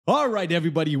All right,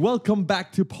 everybody, welcome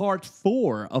back to part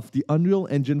 4 of the Unreal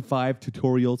Engine 5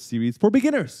 tutorial series for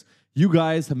beginners. You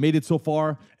guys have made it so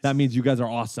far. That means you guys are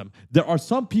awesome. There are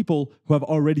some people who have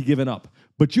already given up,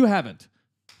 but you haven't.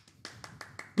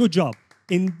 Good job.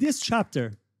 In this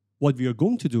chapter, what we are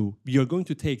going to do, we are going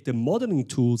to take the modeling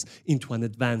tools into an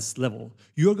advanced level.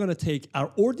 You're going to take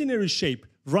our ordinary shape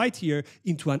right here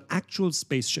into an actual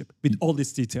spaceship with all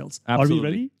these details. Absolutely. Are we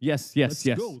ready? Yes.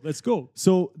 Let's go.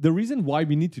 So the reason why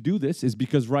we need to do this is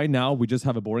because right now we just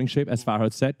have a boring shape, as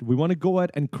Farhad said. We want to go ahead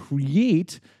and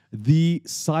create the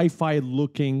sci-fi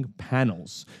looking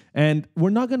panels. And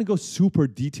we're not going to go super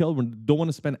detailed. We don't want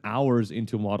to spend hours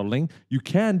into modeling. You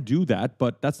can do that,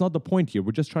 but that's not the point here.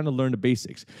 We're just trying to learn the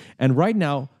basics. And right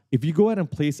now, if you go ahead and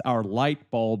place our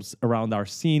light bulbs around our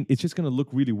scene, it's just going to look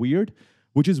really weird.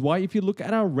 Which is why if you look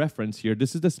at our reference here,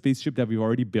 this is the spaceship that we've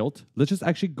already built. Let's just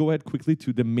actually go ahead quickly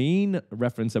to the main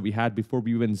reference that we had before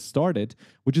we even started,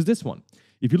 which is this one.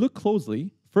 If you look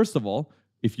closely, first of all,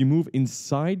 if you move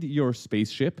inside your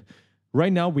spaceship,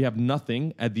 right now we have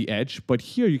nothing at the edge, but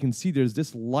here you can see there's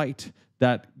this light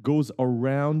that goes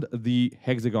around the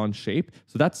hexagon shape.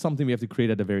 So that's something we have to create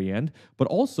at the very end. But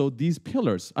also these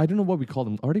pillars, I don't know what we call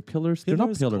them. Are they pillars? They're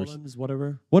not pillars. Columns,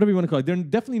 whatever. Whatever you want to call it. They're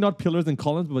definitely not pillars and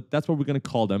columns, but that's what we're going to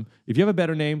call them. If you have a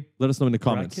better name, let us know in the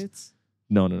comments. Brackets?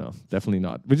 No. Definitely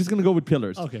not. We're just going to go with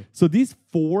pillars. Okay. So these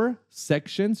 4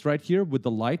 sections right here with the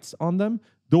lights on them,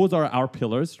 those are our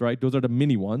pillars, right? Those are the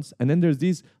mini ones. And then there's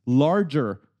these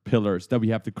larger pillars that we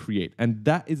have to create. And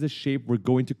that is a shape we're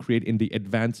going to create in the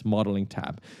advanced modeling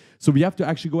tab. So we have to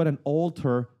actually go ahead and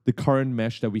alter the current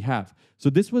mesh that we have.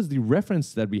 So this was the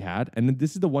reference that we had. And then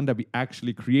this is the one that we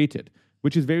actually created,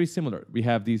 which is very similar. We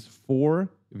have these 4,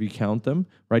 if you count them,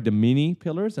 right? The mini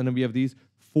pillars. And then we have these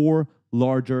 4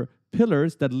 larger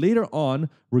pillars that later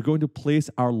on we're going to place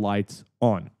our lights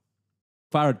on.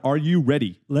 Farhad, are you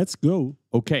ready? Let's go.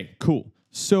 Okay, cool.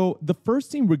 So the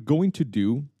first thing we're going to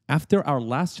do after our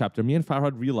last chapter, me and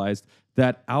Farhad realized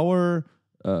that our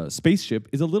spaceship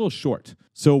is a little short.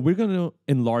 So we're going to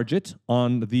enlarge it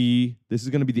on this is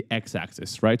going to be the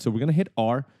x-axis, right? So we're going to hit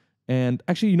R. And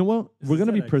actually, you know what? We're going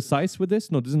to be precise with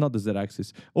this. No, this is not the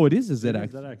z-axis. Oh, it is the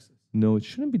z-axis. No, it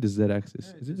shouldn't be the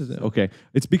z-axis. Okay.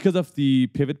 It's because of the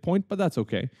pivot point, but that's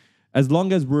okay. As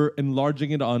long as we're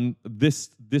enlarging it on this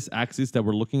axis that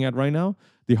we're looking at right now,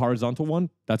 the horizontal one,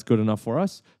 that's good enough for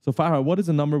us. So Farhad, what is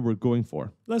the number we're going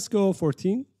for? Let's go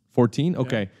 14. 14?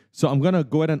 Okay. Yeah. So I'm going to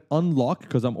go ahead and unlock,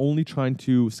 because I'm only trying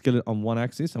to scale it on one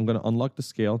axis. I'm going to unlock the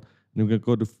scale, and I'm going to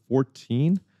go to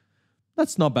 14.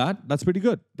 That's not bad. That's pretty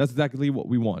good. That's exactly what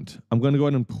we want. I'm going to go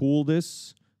ahead and pull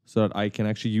this so that I can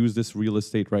actually use this real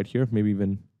estate right here, maybe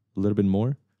even a little bit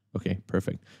more. Okay,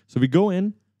 perfect. So we go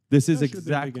in. This is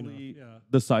exactly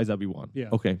the size that we want. Yeah.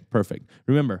 Okay, perfect.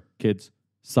 Remember, kids,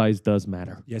 size does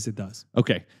matter. Yes, it does.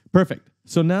 Okay, perfect.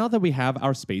 So now that we have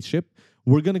our spaceship,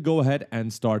 we're going to go ahead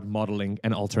and start modeling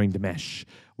and altering the mesh.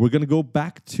 We're going to go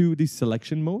back to the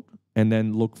selection mode and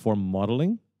then look for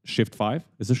modeling. Shift 5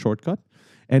 is a shortcut.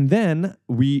 And then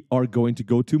we are going to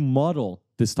go to model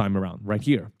this time around right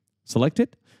here. Select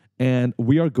it. And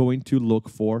we are going to look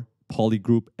for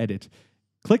polygroup edit.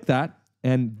 Click that.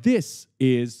 And this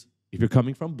is, if you're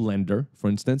coming from Blender, for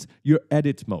instance, your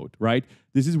edit mode, right?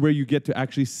 This is where you get to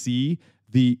actually see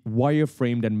the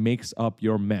wireframe that makes up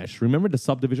your mesh. Remember the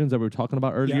subdivisions that we were talking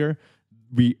about earlier? Yeah.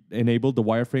 We enabled the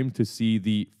wireframe to see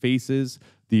the faces,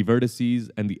 the vertices,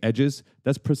 and the edges.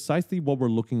 That's precisely what we're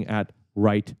looking at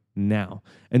right now.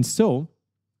 And so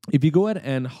if you go ahead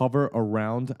and hover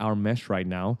around our mesh right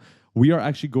now, we are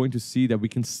actually going to see that we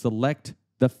can select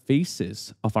the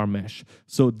faces of our mesh.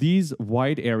 So these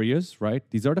wide areas, right?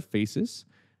 These are the faces.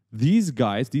 These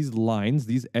guys, these lines,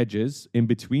 these edges in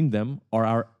between them are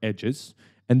our edges.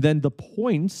 And then the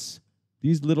points,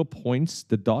 these little points,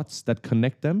 the dots that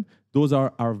connect them, those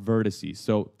are our vertices.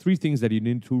 So 3 things that you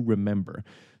need to remember.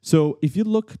 So if you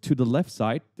look to the left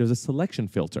side, there's a selection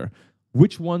filter.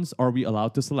 Which ones are we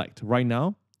allowed to select? Right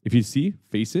now, if you see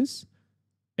faces,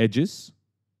 edges,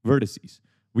 vertices.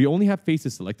 We only have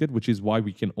faces selected, which is why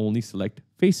we can only select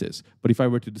faces. But if I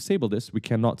were to disable this, we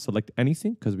cannot select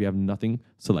anything because we have nothing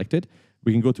selected.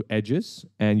 We can go to edges,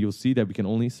 and you'll see that we can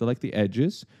only select the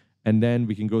edges. And then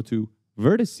we can go to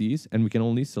vertices, and we can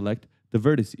only select the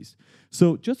vertices.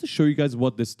 So just to show you guys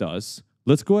what this does,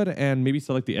 let's go ahead and maybe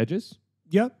select the edges.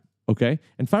 Yeah. Okay.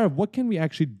 And Farhad, what can we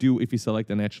actually do if we select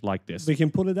an edge like this? We can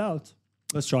pull it out.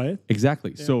 Let's try it.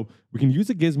 Exactly. Yeah. So we can use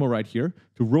a gizmo right here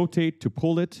to rotate, to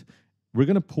pull it. We're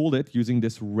going to pull it using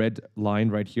this red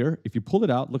line right here. If you pull it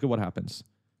out, look at what happens.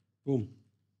 Boom.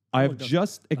 I've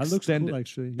just That looks extended. cool,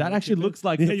 actually. You That wanna actually keep looks it?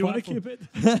 like Yeah, the you want to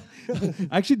platform. keep it?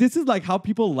 Actually, this is like how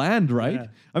people land, right? Yeah.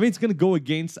 I mean, it's going to go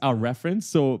against our reference,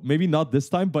 so maybe not this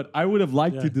time, but I would have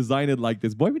liked to Yeah. design it like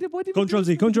this. Why did we do Control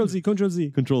Z, this? Control Z, Control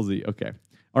Z. Control Z, okay.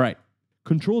 All right.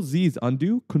 Control Z is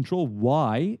undo. Control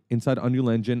Y inside Unreal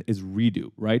Engine is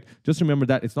redo, right? Just remember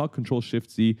that it's not Control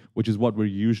Shift Z, which is what we're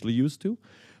usually used to.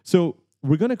 So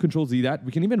we're going to Control Z that.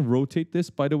 We can even rotate this,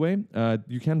 by the way.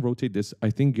 You can rotate this.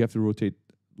 I think you have to rotate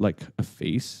like a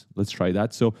face. Let's try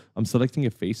that. So I'm selecting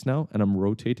a face now and I'm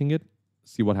rotating it.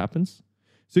 See what happens.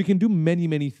 So you can do many,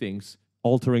 many things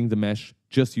altering the mesh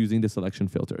just using the selection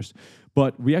filters.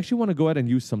 But we actually want to go ahead and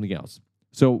use something else.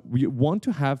 So we want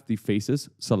to have the faces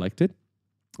selected.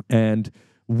 And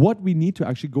what we need to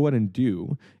actually go ahead and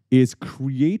do is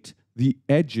create the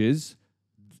edges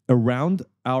around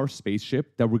our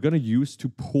spaceship that we're going to use to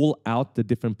pull out the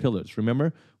different pillars.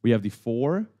 Remember, we have the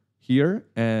 4 here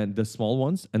and the small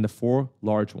ones and the 4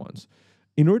 large ones.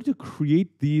 In order to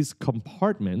create these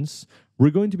compartments,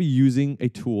 we're going to be using a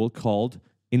tool called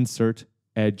Insert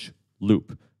Edge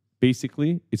Loop.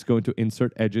 Basically, it's going to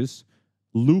insert edges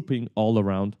looping all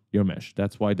around your mesh.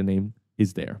 That's why the name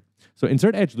is there. So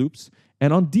insert edge loops,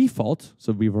 and on default,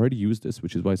 so we've already used this,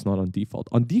 which is why it's not on default.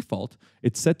 On default,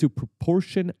 it's set to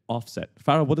proportion offset.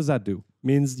 Farah, what does that do?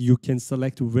 Means you can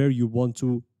select where you want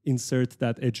to insert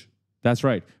that edge. That's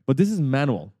right. But this is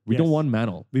manual. We don't want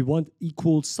manual. We want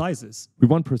equal sizes. We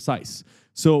want precise.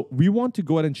 So we want to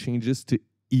go ahead and change this to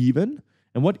even.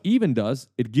 And what even does,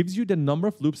 it gives you the number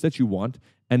of loops that you want.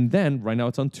 And then, right now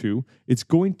it's on 2, it's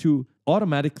going to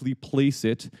automatically place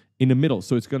it in the middle.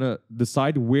 So it's going to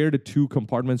decide where the 2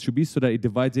 compartments should be so that it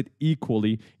divides it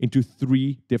equally into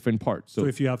 3 different parts. So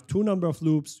if you have 2 number of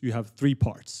loops, you have 3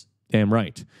 parts. Damn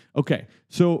right. Okay,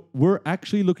 so we're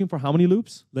actually looking for how many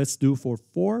loops? Let's do for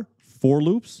 4. 4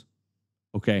 loops?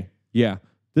 Okay, yeah.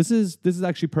 This is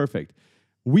actually perfect.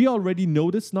 We already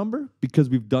know this number because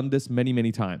we've done this many,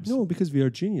 many times. No, because we are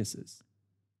geniuses.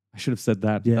 I should have said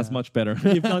that. Yeah. That's much better.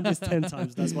 We've done this 10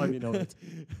 times. That's why we know it.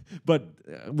 But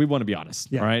we want to be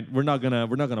honest. Yeah. All right, we're not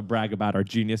gonna brag about our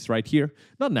genius right here.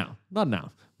 Not now. Not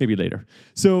now. Maybe later.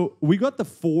 So we got the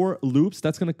 4 loops.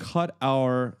 That's gonna cut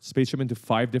our spaceship into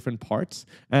 5 different parts,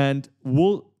 and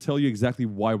we'll tell you exactly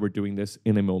why we're doing this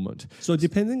in a moment. So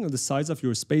depending on the size of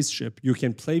your spaceship, you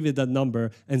can play with that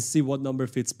number and see what number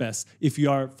fits best. If you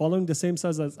are following the same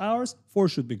size as ours, 4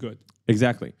 should be good.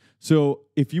 Exactly. So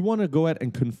if you want to go ahead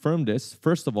and confirm this,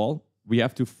 first of all, we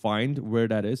have to find where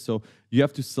that is. So you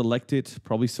have to select it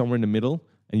probably somewhere in the middle,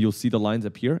 and you'll see the lines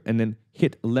appear, and then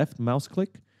hit left mouse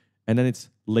click, and then it's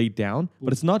laid down.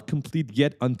 But it's not complete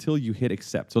yet until you hit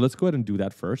accept. So let's go ahead and do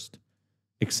that first.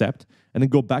 Accept, and then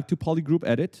go back to polygroup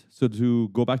edit. So to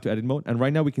go back to edit mode, and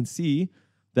right now we can see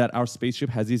that our spaceship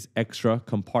has these extra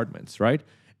compartments, right?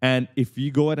 And if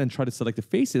you go ahead and try to select the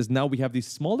faces, now we have these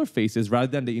smaller faces rather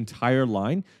than the entire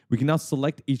line. We can now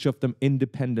select each of them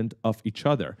independent of each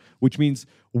other, which means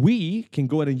we can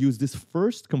go ahead and use this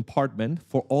first compartment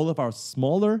for all of our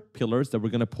smaller pillars that we're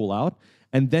going to pull out,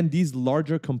 and then these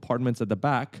larger compartments at the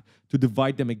back to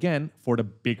divide them again for the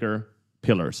bigger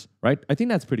pillars, right? I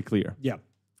think that's pretty clear. Yeah.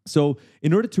 So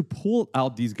in order to pull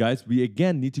out these guys, we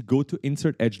again need to go to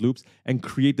Insert Edge Loops and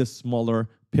create the smaller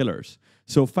pillars.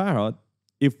 So Farhad,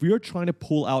 if we are trying to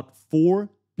pull out 4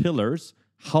 pillars,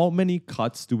 how many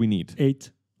cuts do we need? 8.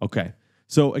 Okay.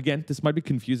 So again, this might be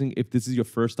confusing if this is your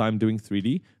first time doing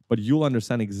 3D, but you'll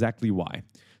understand exactly why.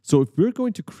 So if we're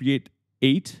going to create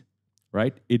 8,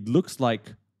 right, it looks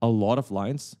like a lot of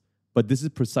lines, but this is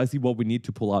precisely what we need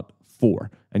to pull out 4,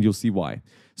 and you'll see why.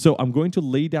 So I'm going to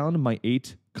lay down my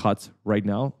 8 cuts right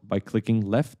now by clicking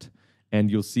left, and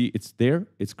you'll see it's there,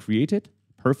 it's created,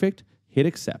 perfect, hit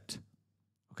accept.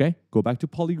 Okay, go back to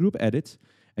polygroup edit,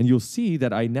 and you'll see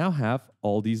that I now have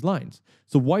all these lines.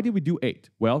 So why did we do 8?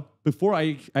 Well, before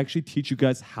I actually teach you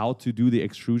guys how to do the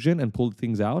extrusion and pull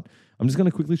things out, I'm just going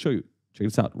to quickly show you. Check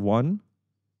this out. 1,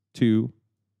 2,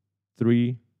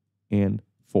 3, and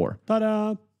 4.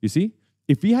 Ta-da! You see?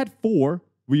 If we had 4,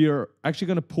 we are actually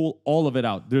going to pull all of it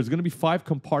out. There's going to be 5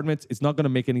 compartments. It's not going to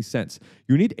make any sense.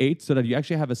 You need 8 so that you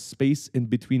actually have a space in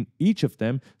between each of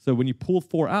them. So when you pull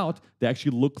 4 out, they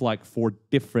actually look like 4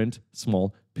 different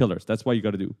small pillars. That's why you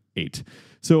got to do 8.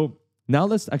 So now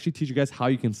let's actually teach you guys how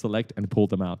you can select and pull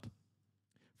them out.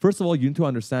 First of all, you need to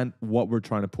understand what we're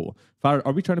trying to pull. Farhad,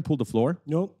 are we trying to pull the floor?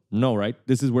 No. No, right?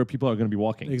 This is where people are going to be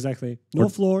walking. Exactly. No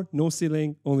floor, no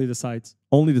ceiling, only the sides.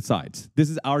 Only the sides. This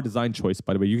is our design choice,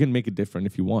 by the way. You can make it different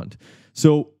if you want.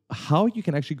 So how you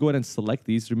can actually go ahead and select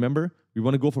these, remember, we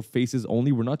want to go for faces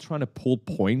only. We're not trying to pull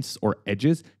points or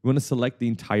edges. We want to select the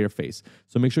entire face.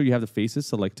 So make sure you have the faces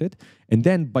selected. And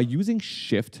then by using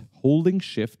Shift, holding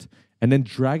Shift, and then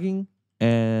dragging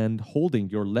and holding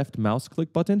your left mouse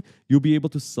click button, you'll be able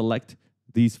to select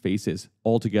these faces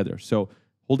all together. So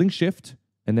holding Shift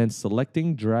and then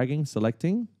selecting, dragging,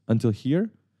 selecting until here.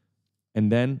 And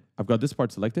then I've got this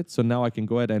part selected. So now I can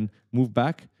go ahead and move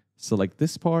back, select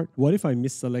this part. What if I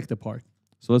misselect a part?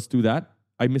 So let's do that.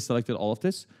 I misselected all of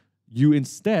this. You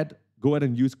instead go ahead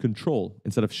and use Control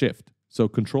instead of Shift. So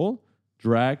Control,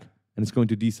 drag, and it's going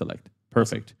to deselect.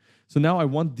 Perfect. Awesome. So now I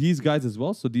want these guys as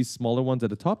well. So these smaller ones at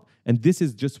the top. And this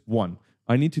is just one.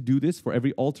 I need to do this for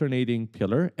every alternating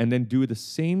pillar and then do the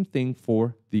same thing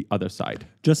for the other side.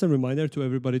 Just a reminder to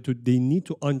everybody, they need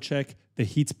to uncheck the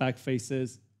heat back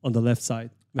faces on the left side.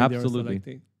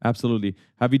 Absolutely. Absolutely.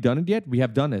 Have you done it yet? We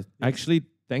have done it. Yes. Actually,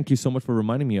 thank you so much for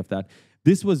reminding me of that.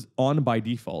 This was on by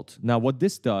default. Now, what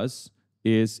this does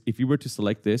is if you were to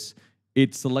select this,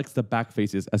 it selects the back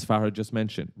faces, as Farhad just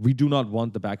mentioned. We do not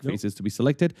want the back faces to be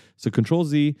selected. So Control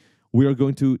Z, we are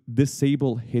going to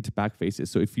disable hit back faces.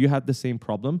 So if you had the same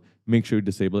problem, make sure you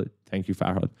disable it. Thank you,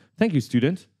 Farhad. Thank you,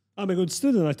 student. I'm a good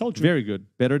student, I told you. Very good.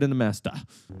 Better than the master.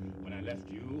 When I left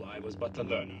you, I was but a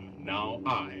learner. Now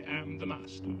I am the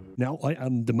master. Now I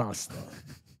am the master.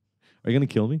 Are you going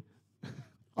to kill me?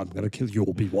 I'm going to kill you,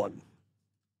 Obi-Wan.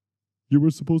 You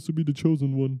were supposed to be the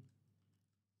chosen one.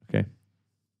 Okay.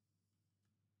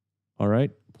 All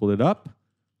right. Pull it up.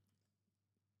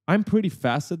 I'm pretty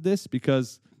fast at this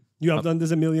because... You have done this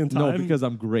a million times? No, because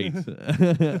I'm great.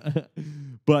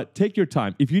 But take your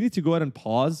time. If you need to go ahead and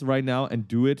pause right now and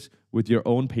do it with your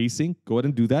own pacing, go ahead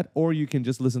and do that. Or you can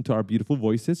just listen to our beautiful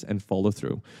voices and follow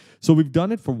through. So we've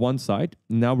done it for one side.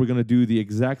 Now we're going to do the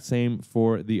exact same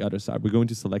for the other side. We're going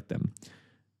to select them.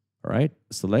 All right.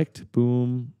 Select.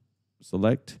 Boom.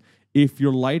 Select. If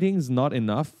your lighting is not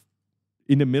enough,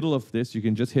 in the middle of this, you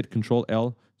can just hit Control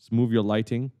L, just move your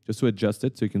lighting just to adjust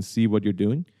it so you can see what you're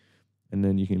doing. And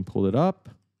then you can pull it up.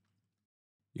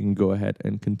 You can go ahead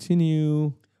and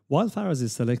continue. While Faraz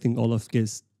is selecting all of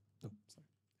this,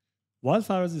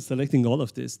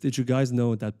 did you guys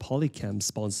know that Polycam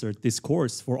sponsored this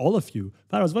course for all of you?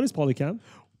 Faraz, what is Polycam?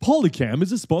 Polycam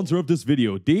is a sponsor of this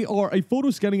video. They are a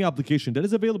photo scanning application that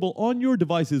is available on your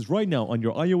devices right now, on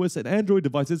your iOS and Android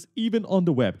devices, even on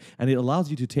the web. And it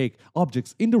allows you to take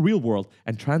objects in the real world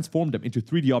and transform them into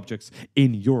 3D objects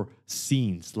in your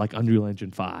scenes, like Unreal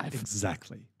Engine 5.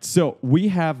 Exactly. So we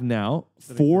have now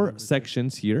 4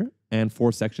 sections here and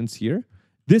 4 sections here.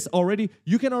 This already,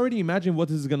 you can already imagine what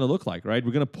this is going to look like, right?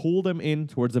 We're going to pull them in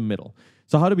towards the middle.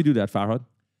 So how do we do that, Farhad?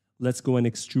 Let's go and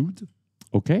extrude.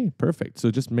 Okay, perfect. So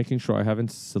just making sure I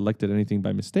haven't selected anything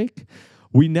by mistake.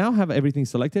 We now have everything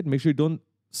selected. Make sure you don't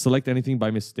select anything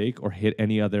by mistake or hit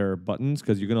any other buttons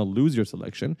because you're going to lose your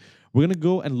selection. We're going to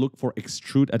go and look for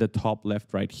extrude at the top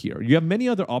left right here. You have many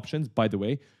other options, by the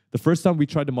way. The first time we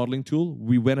tried the modeling tool,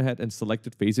 we went ahead and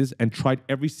selected faces and tried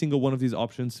every single one of these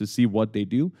options to see what they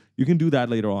do. You can do that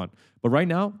later on. But right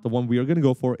now, the one we are going to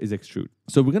go for is extrude.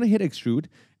 So we're going to hit extrude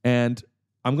and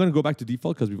I'm going to go back to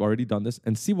default because we've already done this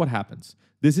and see what happens.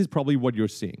 This is probably what you're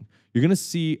seeing. You're going to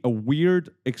see a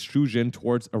weird extrusion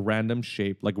towards a random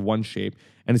shape, like one shape,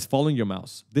 and it's following your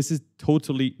mouse. This is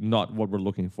totally not what we're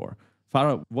looking for.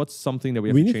 Farah, what's something that we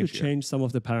have to change here? We need to change some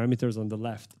of the parameters on the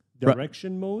left.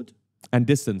 Direction mode. And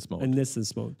distance mode. And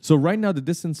distance mode. So right now, the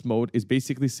distance mode is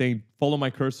basically saying, follow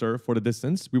my cursor for the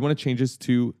distance. We want to change this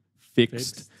to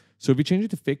fixed. So if we change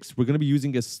it to fixed, we're going to be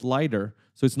using a slider.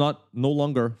 So it's no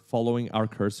longer following our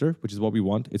cursor, which is what we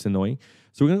want. It's annoying.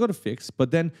 So we're going to go to fixed,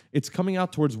 but then it's coming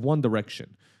out towards one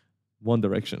direction. One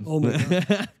direction. Oh my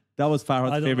God. That was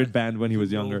Farhad's favorite band when he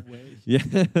was younger.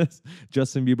 Yes,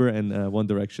 Justin Bieber and One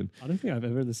Direction. I don't think I've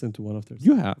ever listened to one of their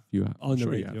songs. You have. On the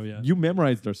radio, yeah. You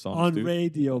memorized their songs, on dude.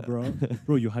 radio, bro.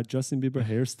 Bro, you had Justin Bieber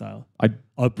hairstyle.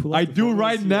 I do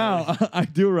right now. I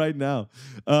do right now.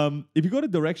 If you go to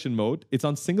direction mode, it's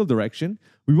on single direction.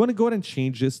 We want to go ahead and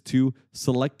change this to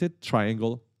selected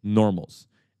triangle normals.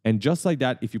 And just like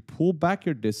that, if you pull back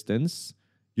your distance,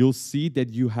 you'll see that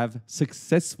you have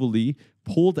successfully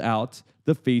pulled out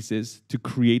the faces to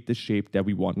create the shape that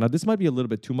we want. Now, this might be a little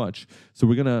bit too much, so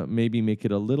we're going to maybe make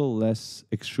it a little less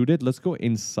extruded. Let's go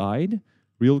inside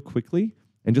real quickly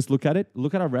and just look at it.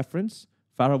 Look at our reference.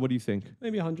 Farah, what do you think?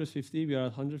 Maybe 150. We are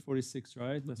at 146,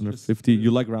 right? Let's 150.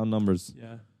 You like round numbers.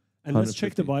 Yeah. And let's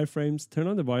check the wireframes. Turn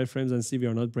on the wireframes and see we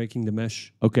are not breaking the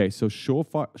mesh. Okay, so show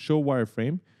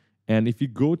wireframe. And if you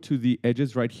go to the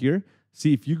edges right here,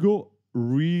 see if you go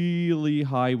really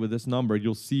high with this number,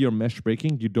 you'll see your mesh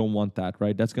breaking. You don't want that,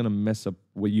 right? That's going to mess up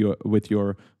with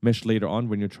your mesh later on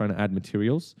when you're trying to add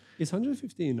materials. Is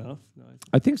 150 enough? No,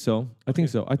 I think so. I think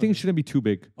it shouldn't be too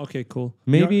big. okay, cool.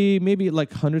 Maybe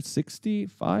like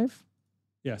 165.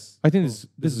 Yes. I think Cool.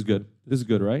 this is good. This is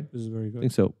good, right? This is very I good.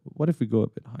 think so. What if we go a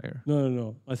bit higher?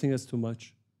 No. I think that's too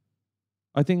much.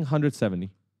 I think 170.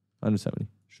 170.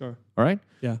 Sure. All right?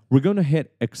 Yeah. We're going to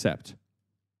hit accept.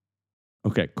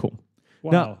 Okay, cool.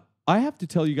 Wow. Now, I have to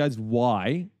tell you guys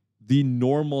why the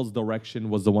normals direction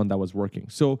was the one that was working.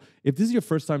 So if this is your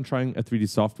first time trying a 3D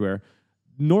software,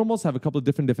 normals have a couple of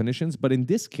different definitions, but in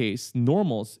this case,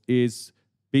 normals is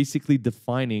basically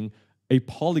defining a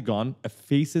polygon, a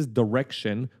face's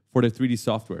direction for the 3D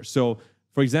software. So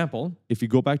for example, if you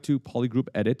go back to polygroup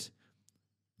edit,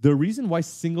 the reason why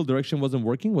single direction wasn't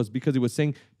working was because it was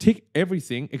saying, take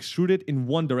everything, extrude it in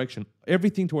one direction,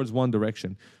 everything towards one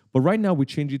direction. But right now we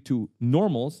change it to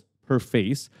normals per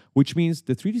face, which means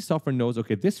the 3D software knows,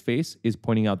 okay, this face is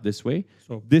pointing out this way,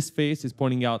 So- this face is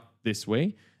pointing out this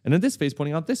way, and then this face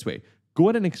pointing out this way. Go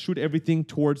ahead and extrude everything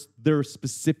towards their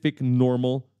specific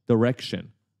normal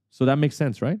direction. So that makes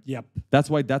sense, right? Yep. That's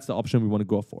why that's the option we want to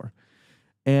go for.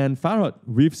 And Farhad,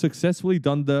 we've successfully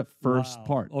done the first Wow.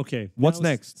 part. Okay. What's Now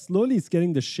next? Slowly, it's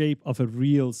getting the shape of a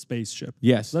real spaceship.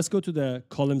 Yes. Let's go to the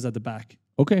columns at the back.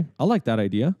 Okay, I like that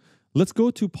idea. Let's go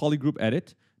to polygroup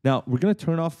edit. Now, we're going to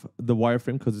turn off the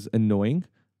wireframe because it's annoying.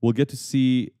 We'll get to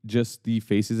see just the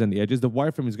faces and the edges. The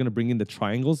wireframe is going to bring in the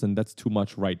triangles, and that's too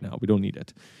much right now. We don't need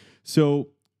it. So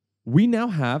we now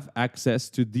have access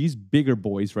to these bigger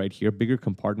boys right here, bigger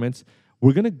compartments.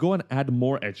 We're going to go and add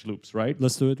more edge loops, right?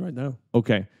 Let's do it right now.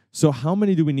 Okay, so how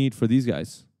many do we need for these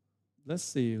guys? Let's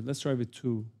see. Let's try with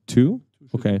 2. 2?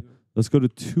 should Okay, be good. let's go to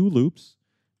 2 loops,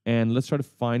 and let's try to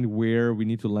find where we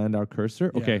need to land our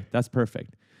cursor. Yeah. Okay, that's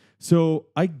perfect. So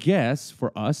I guess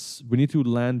for us, we need to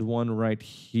land one right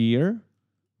here,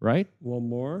 right? One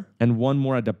more. And one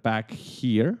more at the back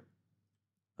here.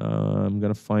 I'm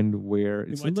going to find where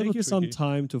It it's a might little take you some tricky.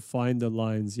 time to find the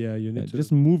lines. Yeah, you Yeah, need to.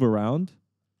 just move around.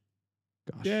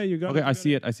 Gosh. Yeah, you got it. Okay, you I got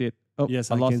see it. I see it. Oh,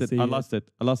 Yes, I I lost can it. see I it. lost it.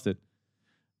 I lost it.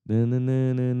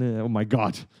 Oh my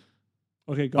God.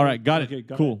 Okay, got All it. right, got it. Okay,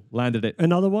 got Cool. Landed it.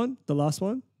 Another one, the last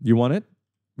one. You want it?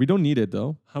 We don't need it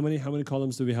though. How many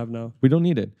columns do we have now? We don't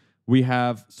need it. We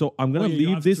have, so I'm going to Oh, yeah, you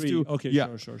leave have this 3. to, Okay,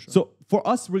 yeah. sure. So for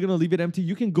us, we're going to leave it empty.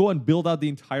 You can go and build out the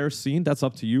entire scene. That's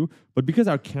up to you. But because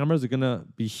our cameras are going to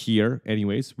be here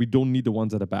anyways, we don't need the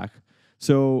ones at the back.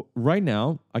 So right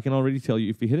now, I can already tell you,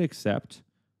 if we hit accept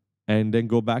and then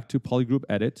go back to polygroup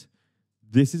edit,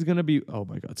 this is going to be, oh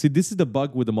my God. See, this is the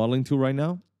bug with the modeling tool right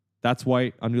now. That's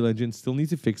why Unreal Engine still needs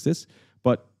to fix this.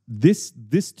 But this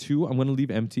too, I'm going to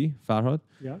leave empty, Farhad.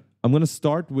 Yeah. I'm going to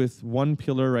start with one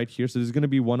pillar right here. So this is going to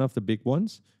be one of the big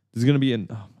ones. This is going to be oh my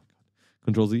God,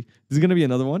 Control Z. This is going to be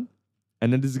another one.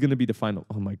 And then this is going to be the final.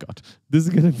 Oh my God. This is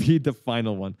going to be the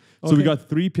final one. So we Okay. got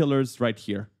 3 pillars right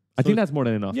here. I think that's more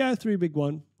than enough. Yeah, 3 big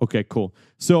one. Okay, cool.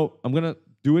 So I'm going to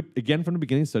do it again from the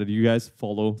beginning so that you guys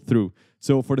follow through.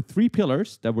 So for the 3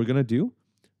 pillars that we're going to do,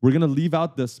 we're going to leave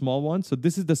out the small ones. So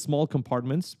this is the small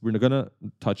compartments. We're not going to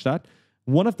touch that.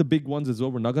 One of the big ones as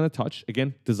well, we're not going to touch.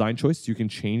 Again, design choice. You can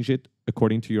change it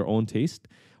according to your own taste.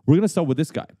 We're going to start with this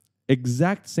guy.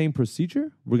 Exact same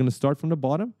procedure. We're going to start from the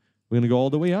bottom. We're going to go all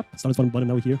the way up. Started from the bottom,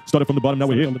 now we're here. Started from the bottom, now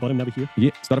we're Started here. from the bottom, now we're here.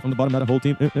 Yeah, started from the bottom, now the whole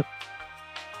team.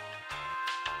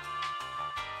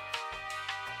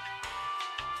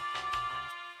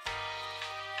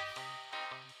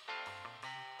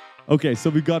 Okay, so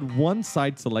we got one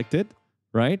side selected,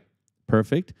 right?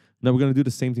 Perfect. Now we're going to do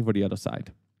the same thing for the other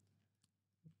side.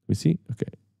 We see?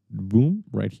 Okay. Boom,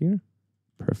 right here.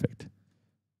 Perfect.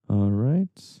 All right.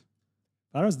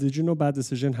 Aras, did you know Bad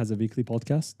Decision has a weekly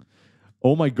podcast?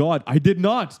 Oh my God, I did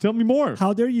not. Tell me more.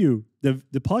 How dare you? The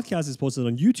podcast is posted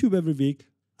on YouTube every week,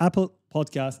 Apple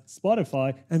Podcast,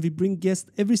 Spotify, and we bring guests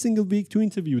every single week to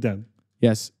interview them.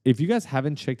 Yes, if you guys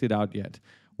haven't checked it out yet,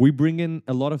 we bring in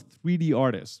a lot of 3D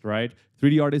artists, right?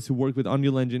 3D artists who work with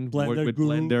Unreal Engine, who work with Guru,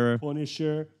 Blender.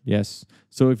 Punisher. Yes.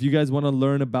 So if you guys want to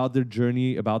learn about their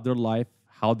journey, about their life,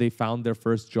 how they found their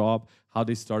first job, how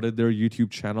they started their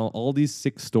YouTube channel, all these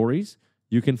 6 stories,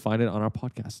 you can find it on our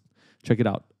podcast. Check it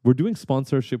out. We're doing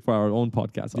sponsorship for our own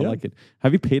podcast. I Yeah. like it.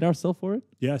 Have you paid ourselves for it?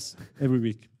 Yes, every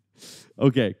week.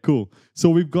 Okay, cool. So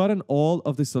we've gotten all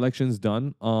of the selections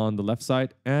done on the left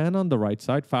side and on the right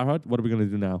side. Farhad, what are we going to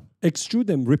do now? Extrude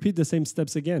them, repeat the same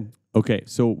steps again. Okay,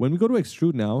 so when we go to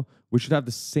extrude now, we should have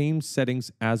the same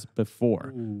settings as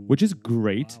before, which is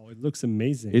great. Wow, it looks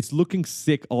amazing. It's looking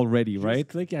sick already, Just right?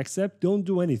 click accept, don't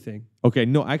do anything. Okay,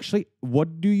 no, actually,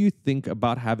 what do you think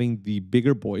about having the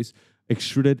bigger boys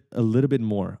extruded a little bit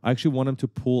more. I actually want them to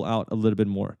pull out a little bit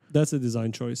more. That's a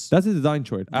design choice. That's a design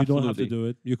choice. You Absolutely. don't have to do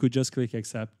it. You could just click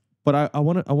accept. But I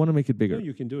want to make it bigger. No,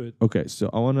 you can do it. Okay, so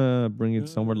I want to bring it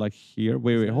somewhere like here.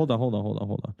 Wait, hold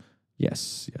on.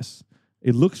 Yes.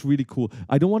 It looks really cool.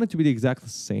 I don't want it to be the exact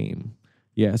same.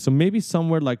 Yeah, so maybe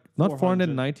somewhere like not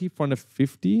 490,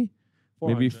 450,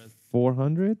 maybe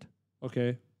 400.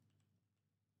 Okay.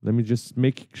 Let me just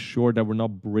make sure that we're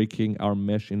not breaking our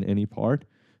mesh in any part.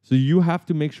 So you have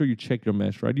to make sure you check your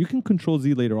mesh, right? You can Control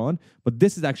Z later on, but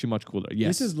this is actually much cooler.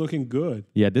 Yes. This is looking good.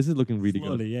 Yeah, this is looking really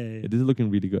good. Yeah. This is looking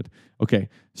really good. Okay,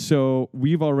 so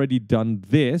we've already done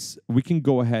this. We can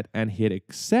go ahead and hit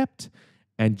accept.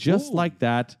 And just like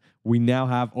that, we now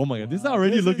have, oh my God, this is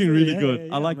already looking really good.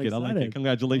 I like it. I like it.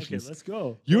 Congratulations. Okay, let's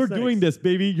go. You're doing this,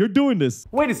 baby. You're doing this.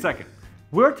 Wait a second.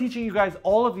 We're teaching you guys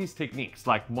all of these techniques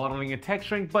like modeling and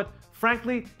texturing, but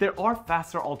frankly, there are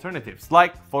faster alternatives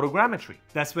like photogrammetry.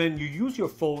 That's when you use your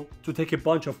phone to take a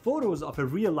bunch of photos of a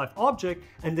real life object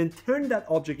and then turn that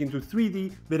object into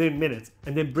 3D within minutes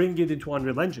and then bring it into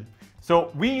Unreal Engine.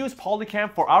 So we use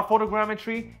Polycam for our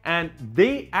photogrammetry, and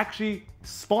they actually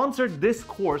sponsored this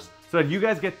course so that you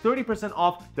guys get 30%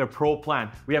 off their pro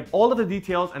plan. We have all of the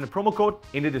details and the promo code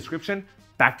in the description.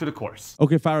 Back to the course.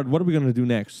 Okay, Farad, what are we going to do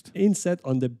next? Inset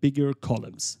on the bigger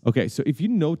columns. Okay, so if you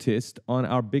noticed on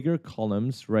our bigger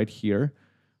columns right here,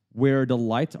 where the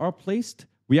lights are placed,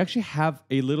 we actually have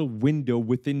a little window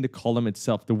within the column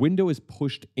itself. The window is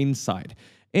pushed inside.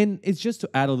 And it's just to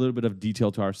add a little bit of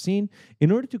detail to our scene.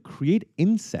 In order to create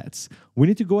insets, we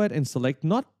need to go ahead and select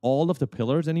not all of the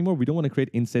pillars anymore. We don't want to create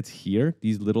insets here,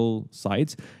 these little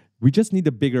sides. We just need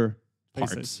the bigger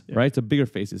parts, right? So bigger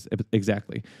faces,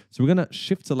 exactly. So we're going to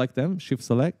shift select them, shift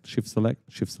select, shift select,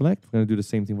 shift select. We're going to do the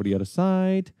same thing for the other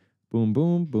side. Boom,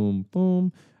 boom, boom,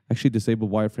 boom. Actually, disable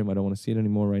wireframe. I don't want to see it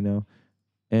anymore right now.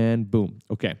 And boom.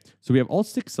 Okay, so we have all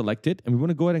 6 selected, and we want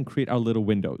to go ahead and create our little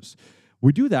windows.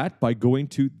 We do that by going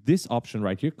to this option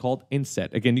right here called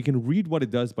Inset. Again, you can read what it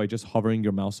does by just hovering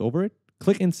your mouse over it.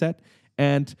 Click Inset,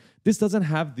 and this doesn't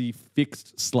have the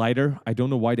fixed slider. I don't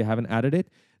know why they haven't added it.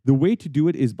 The way to do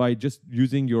it is by just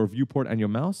using your viewport and your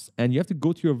mouse, and you have to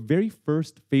go to your very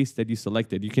first face that you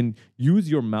selected. You can use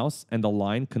your mouse and the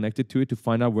line connected to it to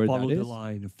find out where that is. Follow the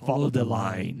line. Follow the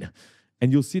line.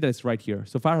 And you'll see that it's right here.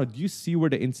 So Farhad, do you see where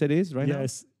the inset is right now?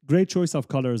 Yes. Great choice of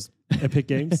colors, Epic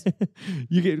Games.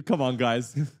 Come on,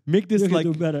 guys. Make this You can like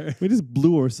do better. Make this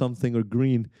blue or something or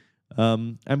green.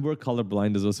 And we're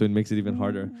colorblind as well, so it makes it even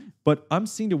harder. But I'm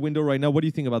seeing the window right now. What do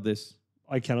you think about this?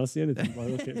 I cannot see anything,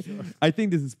 but okay, sure. I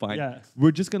think this is fine. Yeah.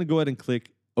 We're just gonna go ahead and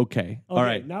click OK. All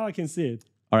right. Now I can see it.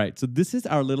 All right, so this is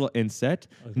our little inset.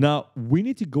 Okay. Now, we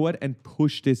need to go ahead and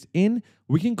push this in.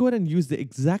 We can go ahead and use the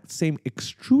exact same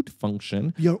extrude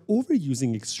function. We are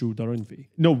overusing extrude, aren't we?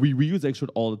 No, we use extrude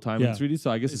all the time in 3D,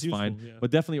 so I guess it's useful, fine. yeah.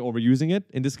 But definitely overusing it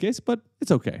in this case, but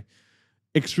it's okay.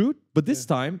 Extrude, but this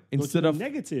time, instead of...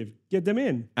 negative, get them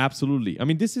in. Absolutely. I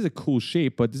mean, this is a cool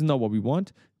shape, but this is not what we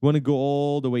want. We want to go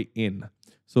all the way in.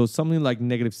 So something like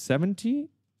 -70,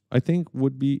 I think,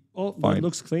 would be fine. That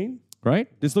looks clean. Right?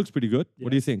 This looks pretty good. Yes. What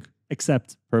do you think?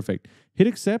 Accept. Perfect. Hit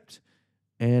accept.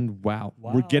 And wow,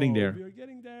 we're getting there. We're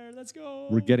getting there. Let's go.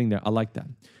 We're getting there. I like that.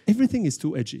 Everything is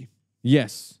too edgy.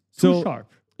 Yes. Too sharp.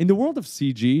 In the world of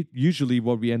CG, usually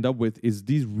what we end up with is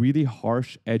these really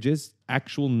harsh edges,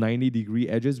 actual 90-degree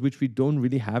edges, which we don't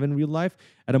really have in real life.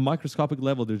 At a microscopic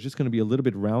level, they're just going to be a little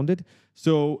bit rounded.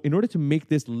 So in order to make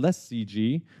this less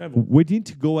CG, we need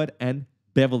to go ahead and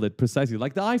bevel it precisely,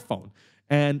 like the iPhone.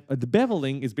 And the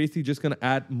beveling is basically just going to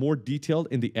add more detail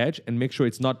in the edge and make sure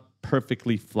it's not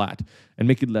perfectly flat and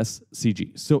make it less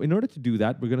CG. So in order to do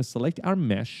that, we're going to select our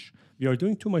mesh. We are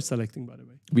doing too much selecting, by the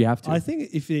way. We have to. I think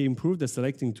if they improve the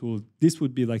selecting tool, this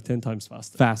would be like 10 times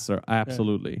faster. Faster,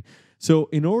 absolutely. Yeah. So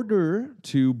in order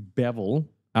to bevel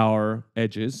our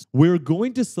edges, we're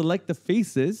going to select the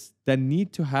faces that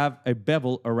need to have a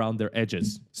bevel around their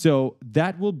edges. So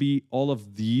that will be all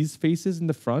of these faces in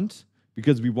the front,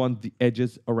 because we want the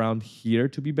edges around here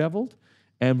to be beveled.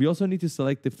 And we also need to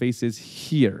select the faces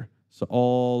here. So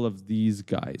all of these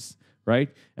guys, right?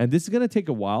 And this is going to take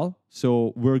a while.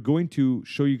 So we're going to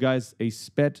show you guys a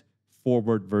sped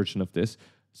forward version of this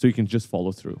so you can just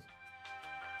follow through.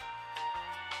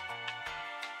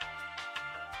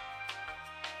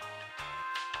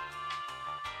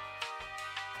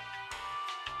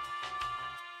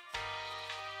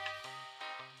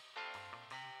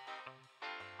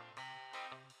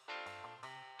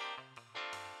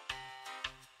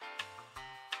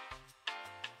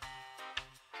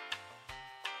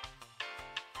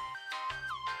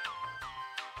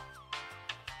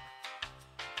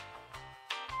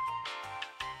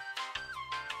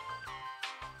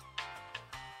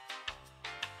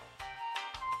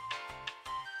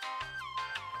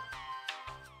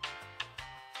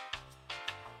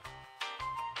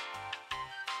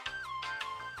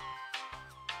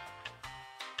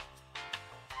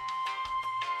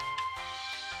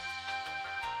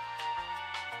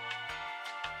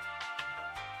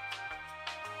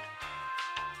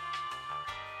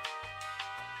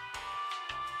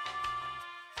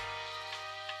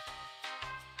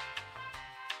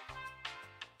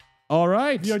 All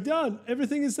right. We are done.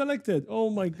 Everything is selected. Oh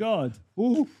my God.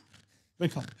 Ooh.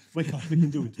 Wake up. Wake up. We can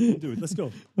do it. We can do it. Let's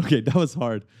go. Okay, that was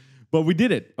hard. But we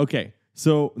did it. Okay.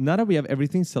 So now that we have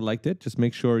everything selected, just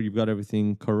make sure you've got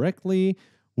everything correctly.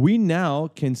 We now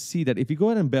can see that if you go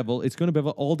ahead and bevel, it's going to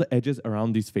bevel all the edges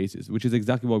around these faces, which is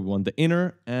exactly what we want, the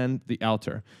inner and the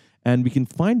outer. And we can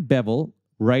find bevel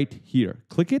right here.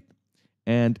 Click it.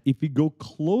 And if we go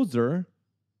closer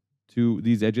to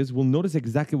these edges, we'll notice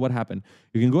exactly what happened.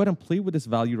 You can go ahead and play with this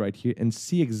value right here and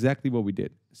see exactly what we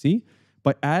did. See?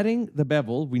 By adding the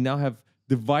bevel, we now have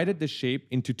divided the shape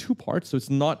into two parts. So it's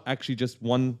not actually just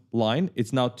one line.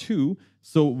 It's now two.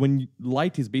 So when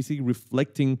light is basically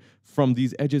reflecting from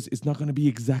these edges, it's not going to be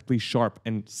exactly sharp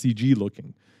and CG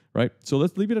looking, right? So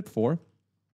let's leave it at 4.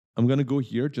 I'm going to go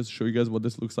here, just show you guys what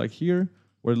this looks like here,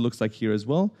 what it looks like here as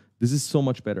well. This is so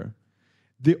much better.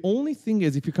 The only thing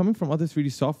is, if you're coming from other 3D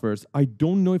softwares, I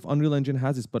don't know if Unreal Engine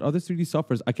has this, but other 3D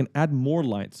softwares, I can add more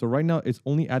lines. So right now, it's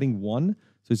only adding 1.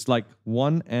 So it's like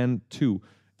 1 and 2.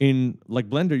 In like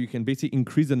Blender, you can basically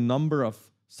increase the number of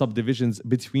subdivisions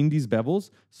between these bevels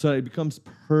so that it becomes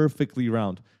perfectly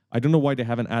round. I don't know why they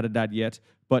haven't added that yet,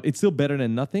 but it's still better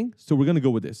than nothing. So we're going to go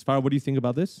with this. Farah, what do you think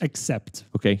about this? Accept.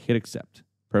 Okay, hit accept.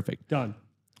 Perfect. Done.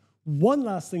 One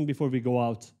last thing before we go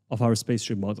out of our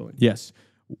spaceship modeling. Yes.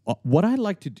 What I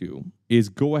like to do is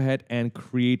go ahead and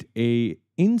create a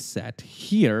inset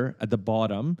here at the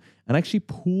bottom and actually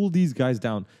pull these guys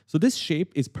down. So this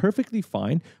shape is perfectly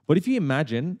fine, but if you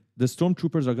imagine the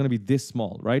stormtroopers are going to be this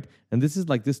small, right? And this is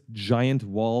like this giant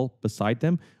wall beside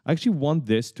them. I actually want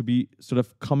this to be sort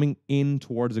of coming in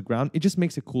towards the ground. It just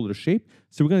makes a cooler shape.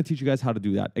 So we're going to teach you guys how to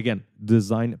do that. Again,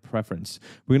 design preference.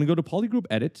 We're going to go to polygroup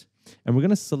edit and we're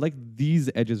going to select these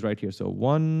edges right here. So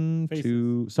 1, faces.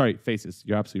 2, sorry, faces.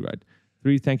 You're absolutely right.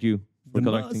 3, thank you for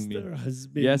correcting me. Has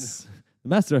been Yes, the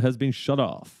master has been shut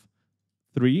off.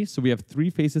 3, so we have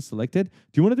 3 faces selected.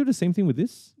 Do you want to do the same thing with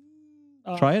this?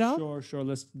 Try it out? Sure.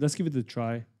 Let's give it a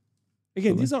try.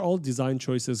 Again, these are all design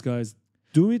choices, guys.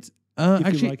 Do it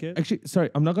if you like it. Actually,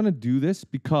 sorry, I'm not going to do this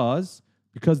because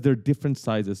they're different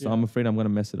sizes. So Yeah. I'm afraid I'm going to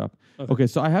mess it up. Okay. Okay,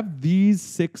 so I have these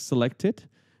 6 selected.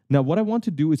 Now, what I want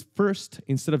to do is first,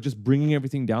 instead of just bringing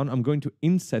everything down, I'm going to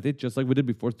inset it just like we did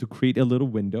before to create a little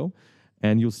window.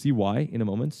 And you'll see why in a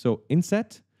moment. So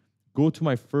inset, go to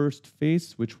my first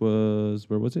face, which was,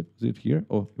 where was it? Was it here?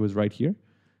 Oh, it was right here.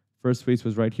 First face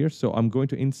was right here. So I'm going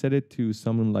to inset it to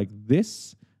something like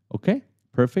this. Okay,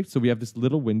 perfect. So we have this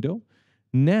little window.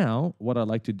 Now, what I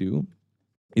like to do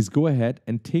is go ahead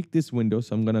and take this window.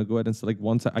 So I'm going to go ahead and select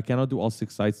one side. I cannot do all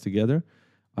 6 sides together.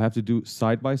 I have to do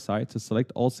side by side. So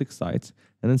select all 6 sides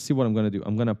and then see what I'm going to do.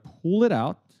 I'm going to pull it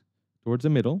out towards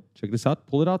the middle. Check this out.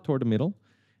 Pull it out toward the middle.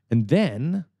 And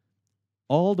then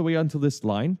all the way until this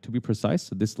line, to be precise.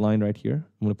 So this line right here,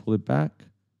 I'm going to pull it back.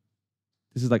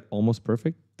 This is like almost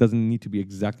perfect. Doesn't need to be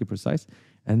exactly precise.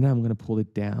 And then I'm going to pull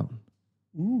it down.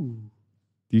 Ooh.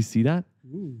 Do you see that?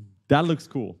 Ooh. That looks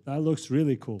cool. That looks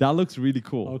really cool. That looks really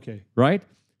cool. Okay. Right?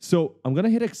 So I'm going to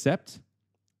hit accept.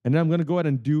 And then I'm going to go ahead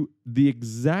and do the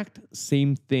exact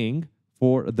same thing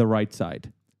for the right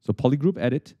side. So polygroup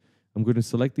edit. I'm going to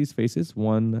select these faces.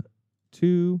 1,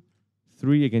 2,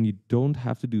 3. Again, you don't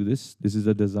have to do this. This is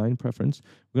a design preference.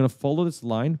 We're going to follow this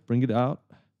line, bring it out.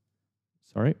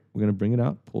 Sorry, we're going to bring it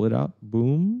out, pull it out.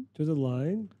 Boom. To the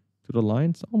line. To the line.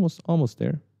 It's almost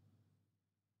there.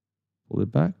 Pull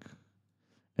it back.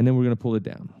 And then we're going to pull it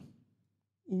down.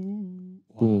 Ooh.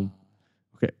 Boom.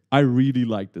 Okay, I really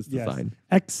like this Yes. design.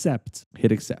 Accept.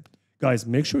 Hit accept. Guys,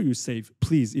 make sure you save.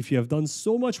 Please, if you have done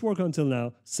so much work until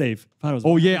now, save. Faraz,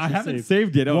 Oh why yeah, I haven't you haven't saved?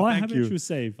 saved yet. Oh, Why thank haven't you. you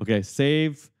saved? Okay,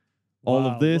 save all Wow,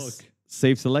 of this. look.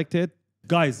 Save selected.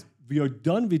 Guys, we are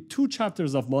done with 2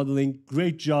 chapters of modeling.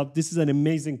 Great job. This is an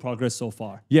amazing progress so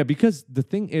far. Yeah, because the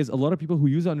thing is, a lot of people who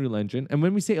use Unreal Engine, and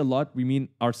when we say a lot, we mean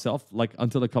ourselves, like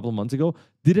until a couple of months ago,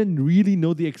 didn't really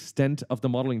know the extent of the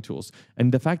modeling tools.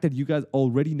 And the fact that you guys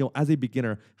already know as a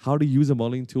beginner how to use the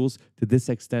modeling tools to this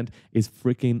extent is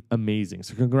freaking amazing.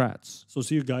 So congrats. So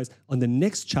see you guys on the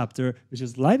next chapter, which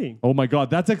is lighting. Oh my God,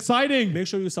 that's exciting. Make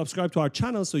sure you subscribe to our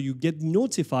channel so you get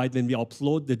notified when we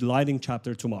upload the lighting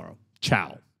chapter tomorrow.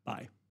 Ciao. Bye.